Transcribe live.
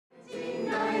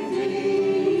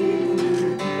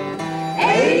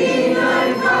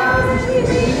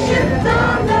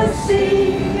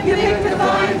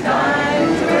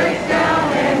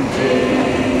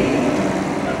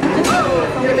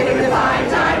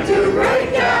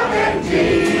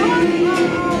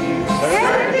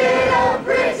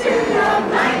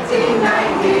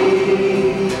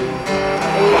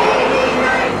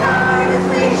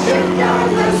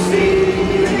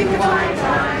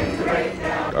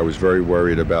I was very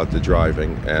worried about the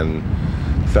driving and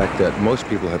the fact that most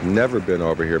people have never been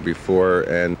over here before,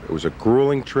 and it was a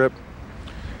grueling trip.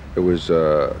 It was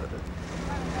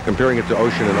comparing it to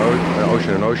Ocean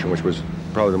and Ocean, which was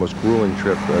probably the most grueling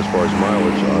trip as far as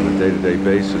mileage on a day-to-day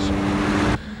basis.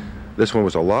 This one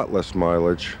was a lot less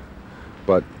mileage,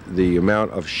 but the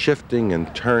amount of shifting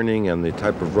and turning and the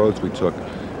type of roads we took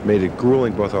made it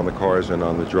grueling both on the cars and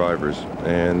on the drivers.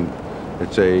 And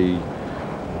it's a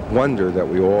wonder that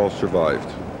we all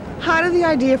survived. How did the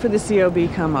idea for the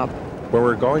COB come up? When we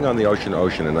were going on the Ocean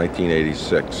in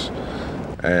 1986,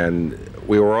 and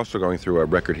we were also going through a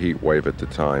record heat wave at the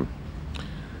time.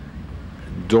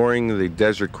 During the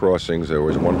desert crossings, there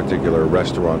was one particular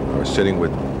restaurant. I was sitting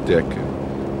with Dick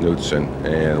Knudsen,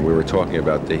 and we were talking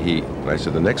about the heat. And I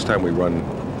said, the next time we run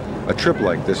a trip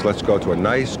like this, let's go to a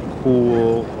nice,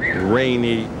 cool,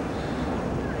 rainy,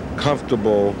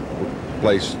 comfortable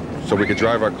place so we could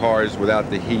drive our cars without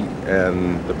the heat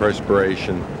and the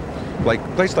perspiration. Like a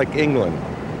place like England.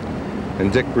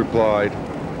 And Dick replied,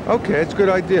 okay, it's a good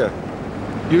idea.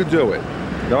 You do it.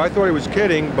 Now, I thought he was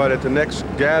kidding, but at the next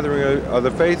gathering of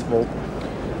the faithful,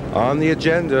 on the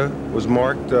agenda was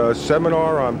marked a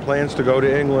seminar on plans to go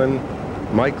to England,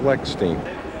 Mike Leckstein.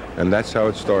 And that's how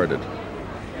it started.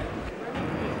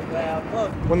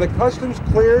 When the customs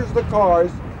clears the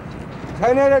cars,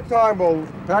 10 at a time will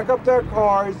pack up their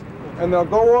cars and they'll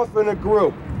go off in a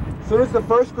group. As soon as the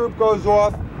first group goes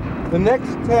off, the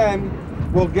next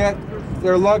 10 will get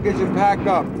their luggage and pack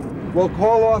up. We'll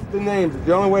call off the names. It's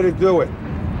the only way to do it.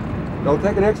 It'll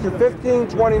take an extra 15,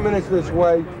 20 minutes this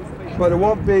way, but it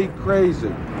won't be crazy.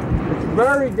 It's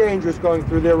very dangerous going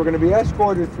through there. We're going to be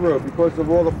escorted through because of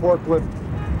all the forklifts.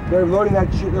 They're loading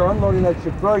that shit, they're unloading that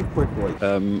shit very quickly.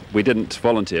 We didn't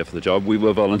volunteer for the job, we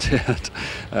were volunteered.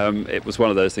 It was one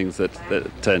of those things that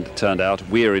turned out.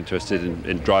 We are interested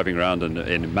in driving around and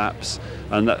in maps,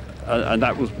 and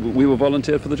that was, we were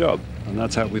volunteered for the job, and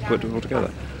that's how we put it all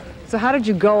together. So how did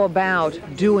you go about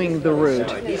doing the route?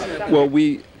 Well,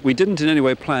 we didn't in any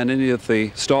way plan any of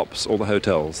the stops or the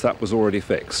hotels. That was already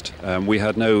fixed. We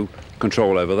had no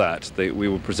control over that. We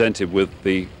were presented with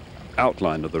the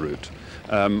outline of the route.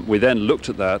 We then looked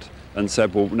at that and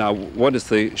said, well, now what is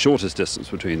the shortest distance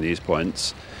between these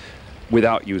points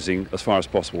without using, as far as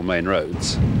possible, main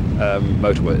roads,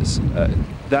 motorways?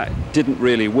 That didn't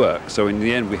really work, so in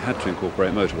the end we had to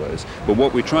incorporate motorways. But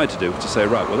what we tried to do was to say,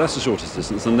 right, well, that's the shortest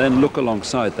distance, and then look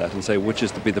alongside that and say which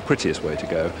is to be the prettiest way to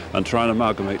go, and try and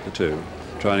amalgamate the two,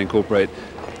 try and incorporate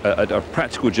a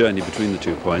practical journey between the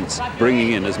 2 points,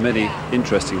 bringing in as many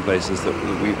interesting places that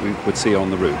we would see on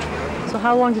the route. So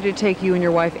how long did it take you and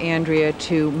your wife Andrea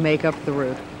to make up the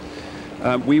route?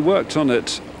 We worked on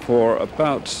it for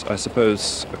about, I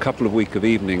suppose, a couple of weeks of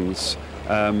evenings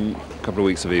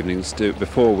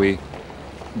before we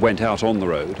went out on the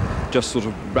road, just sort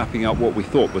of wrapping up what we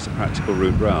thought was a practical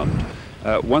route round.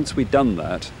 Once we'd done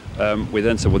that, we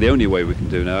then said, well, the only way we can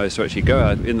do now is to actually go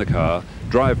out in the car,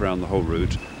 drive around the whole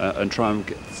route, and try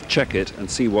and check it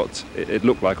and see what it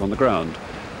looked like on the ground.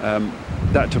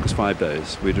 That took us 5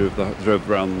 days. We drove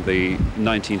around the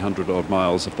 1,900 odd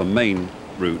miles of the main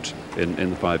route in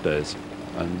the 5 days,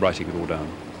 and writing it all down.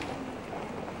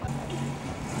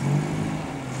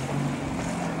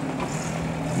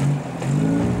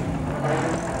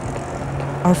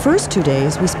 Our first 2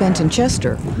 days we spent in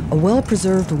Chester, a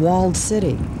well-preserved walled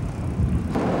city.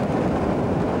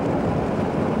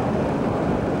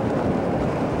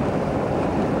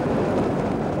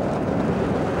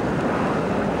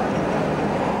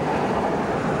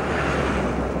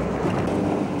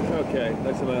 Okay,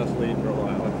 that's a nice lead for a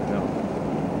while.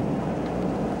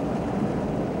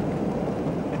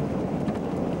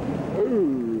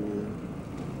 Ooh.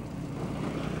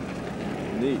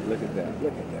 Neat, look at that,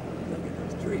 look at that. Look at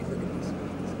those trees, look at this.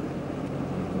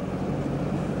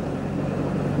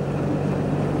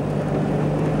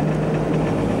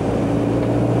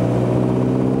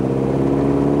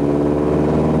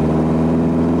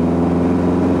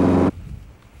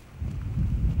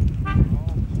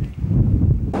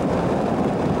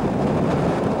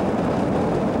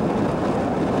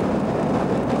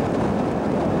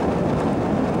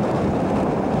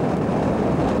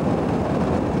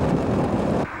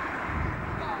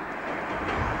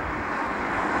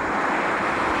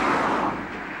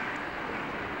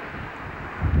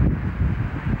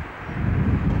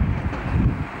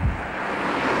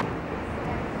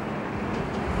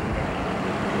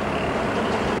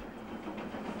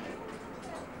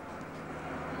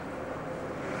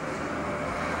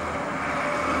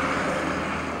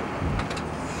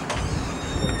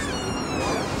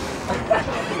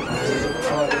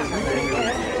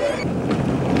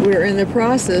 in the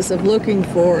process of looking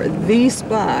for the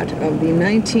spot of the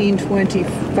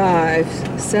 1925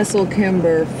 Cecil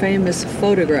Kember famous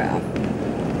photograph.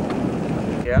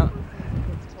 Yeah.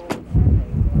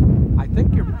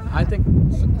 I think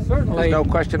certainly there's no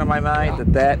question in my mind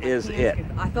that that is it.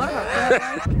 I thought about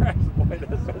that. Boy,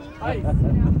 this is tight. Glad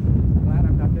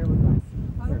I'm not there with my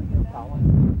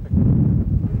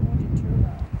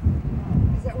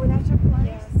Is that where that took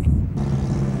place?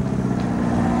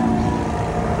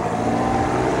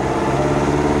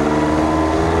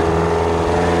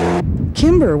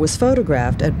 Kimber was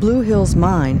photographed at Blue Hills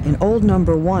Mine in Old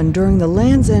Number 1 during the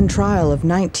Land's End trial of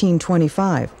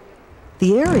 1925.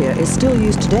 The area is still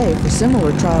used today for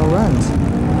similar trial runs.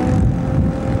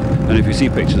 And if you see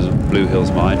pictures of Blue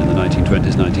Hills Mine in the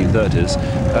 1920s, 1930s,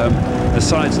 the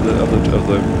sides of the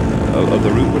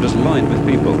route were just lined with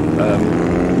people.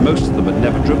 Most of them had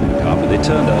never driven a car, but they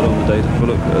turned out on the day to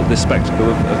look at this spectacle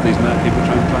of these mad people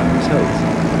trying to climb these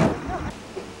hills.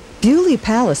 Beaulieu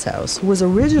Palace House was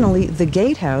originally the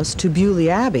gatehouse to Beaulieu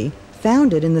Abbey,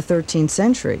 founded in the 13th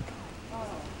century.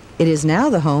 It is now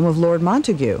the home of Lord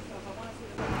Montague.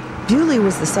 Beaulieu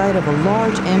was the site of a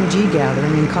large MG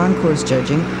gathering and concourse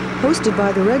judging hosted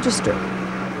by the Register.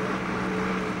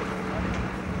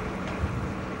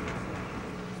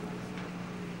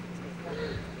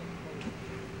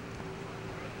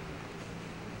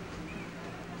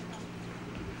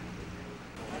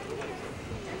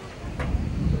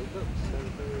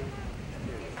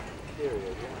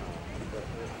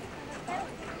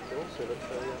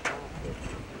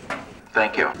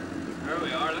 Thank you. There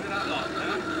we are. Look at that lot,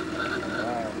 huh?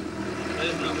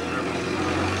 Isn't it wonderful?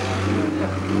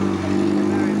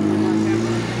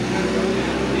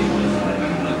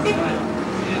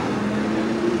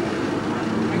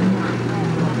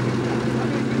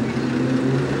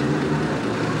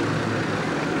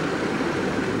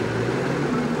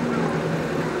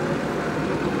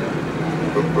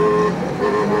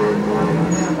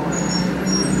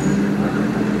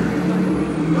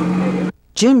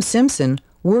 Jim Simpson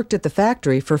worked at the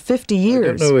factory for 50 years. I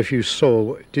don't know if you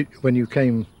saw, when you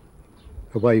came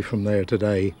away from there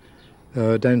today,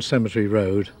 down Cemetery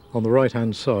Road, on the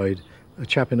right-hand side, a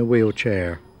chap in a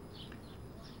wheelchair.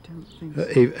 Don't think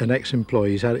so. An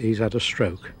ex-employee, he's had a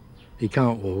stroke. He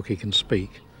can't walk, he can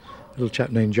speak. A little chap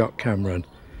named Jock Cameron.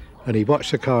 And he watched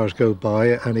the cars go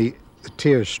by, and the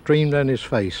tears streamed down his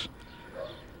face.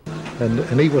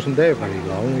 And he wasn't there very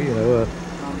long, you know.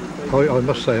 I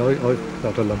must say, I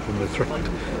felt a lump in my throat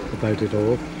about it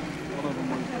all.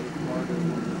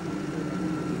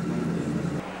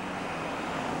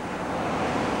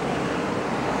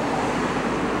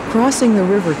 Crossing the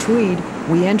River Tweed,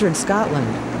 we entered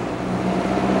Scotland.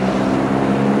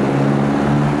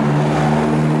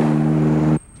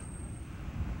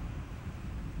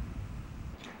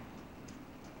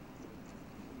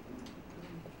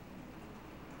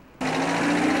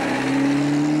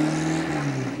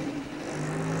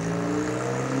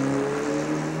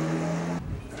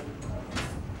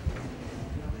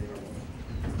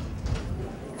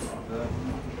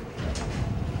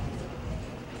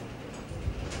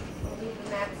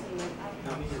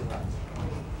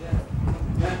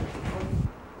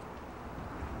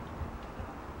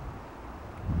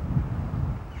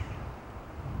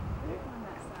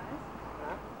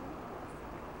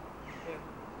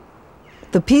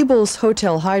 The Peebles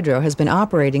Hotel Hydro has been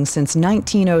operating since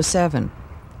 1907.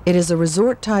 It is a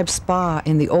resort-type spa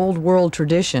in the old world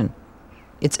tradition.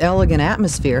 Its elegant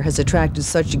atmosphere has attracted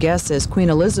such guests as Queen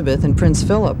Elizabeth and Prince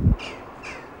Philip.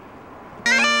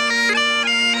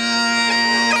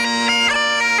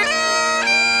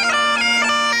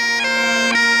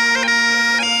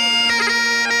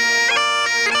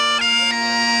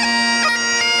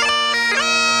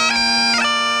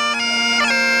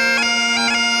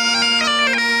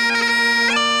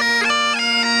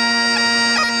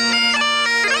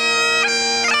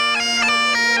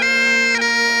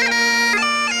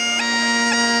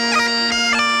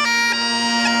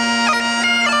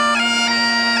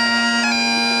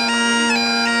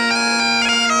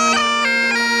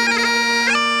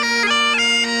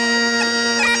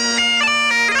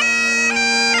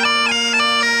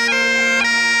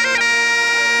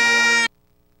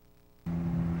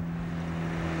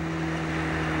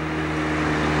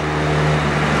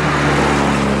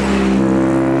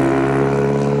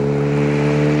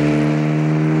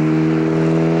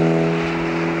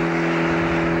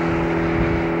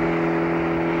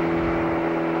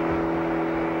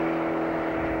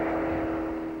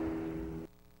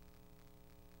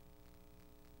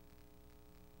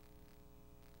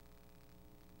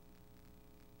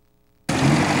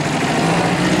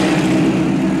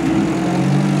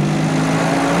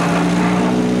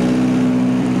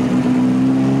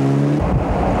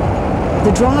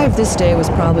 The drive this day was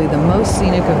probably the most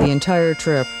scenic of the entire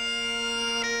trip.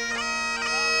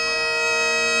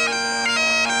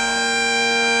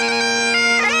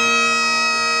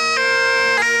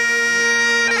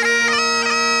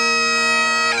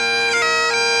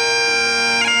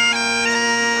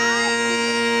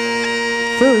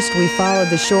 First, we followed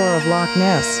the shore of Loch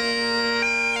Ness.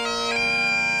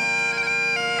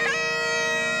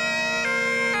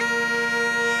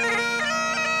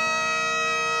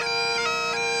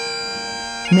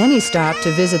 Many stopped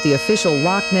to visit the official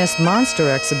Loch Ness Monster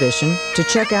exhibition to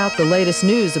check out the latest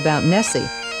news about Nessie.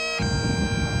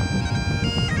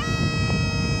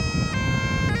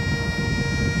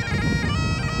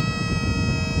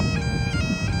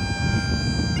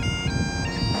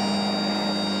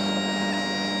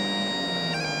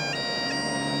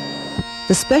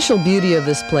 The special beauty of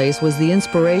this place was the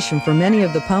inspiration for many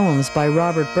of the poems by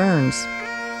Robert Burns.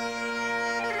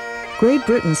 Great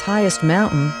Britain's highest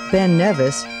mountain, Ben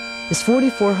Nevis, is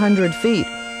 4,400 feet.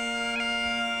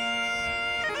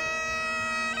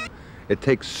 It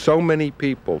takes so many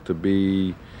people to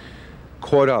be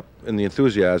caught up in the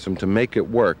enthusiasm to make it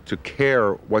work, to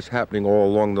care what's happening all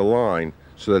along the line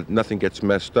so that nothing gets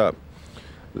messed up,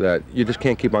 that you just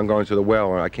can't keep on going to the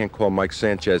well. And I can't call Mike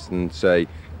Sanchez and say,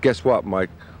 guess what, Mike,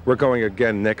 we're going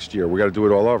again next year. We got to do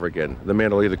it all over again. The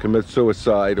man will either commit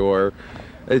suicide or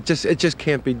it just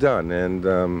can't be done.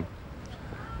 And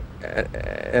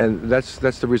that's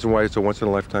the reason why it's a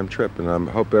once-in-a-lifetime trip, and I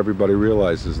hope everybody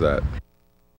realizes that.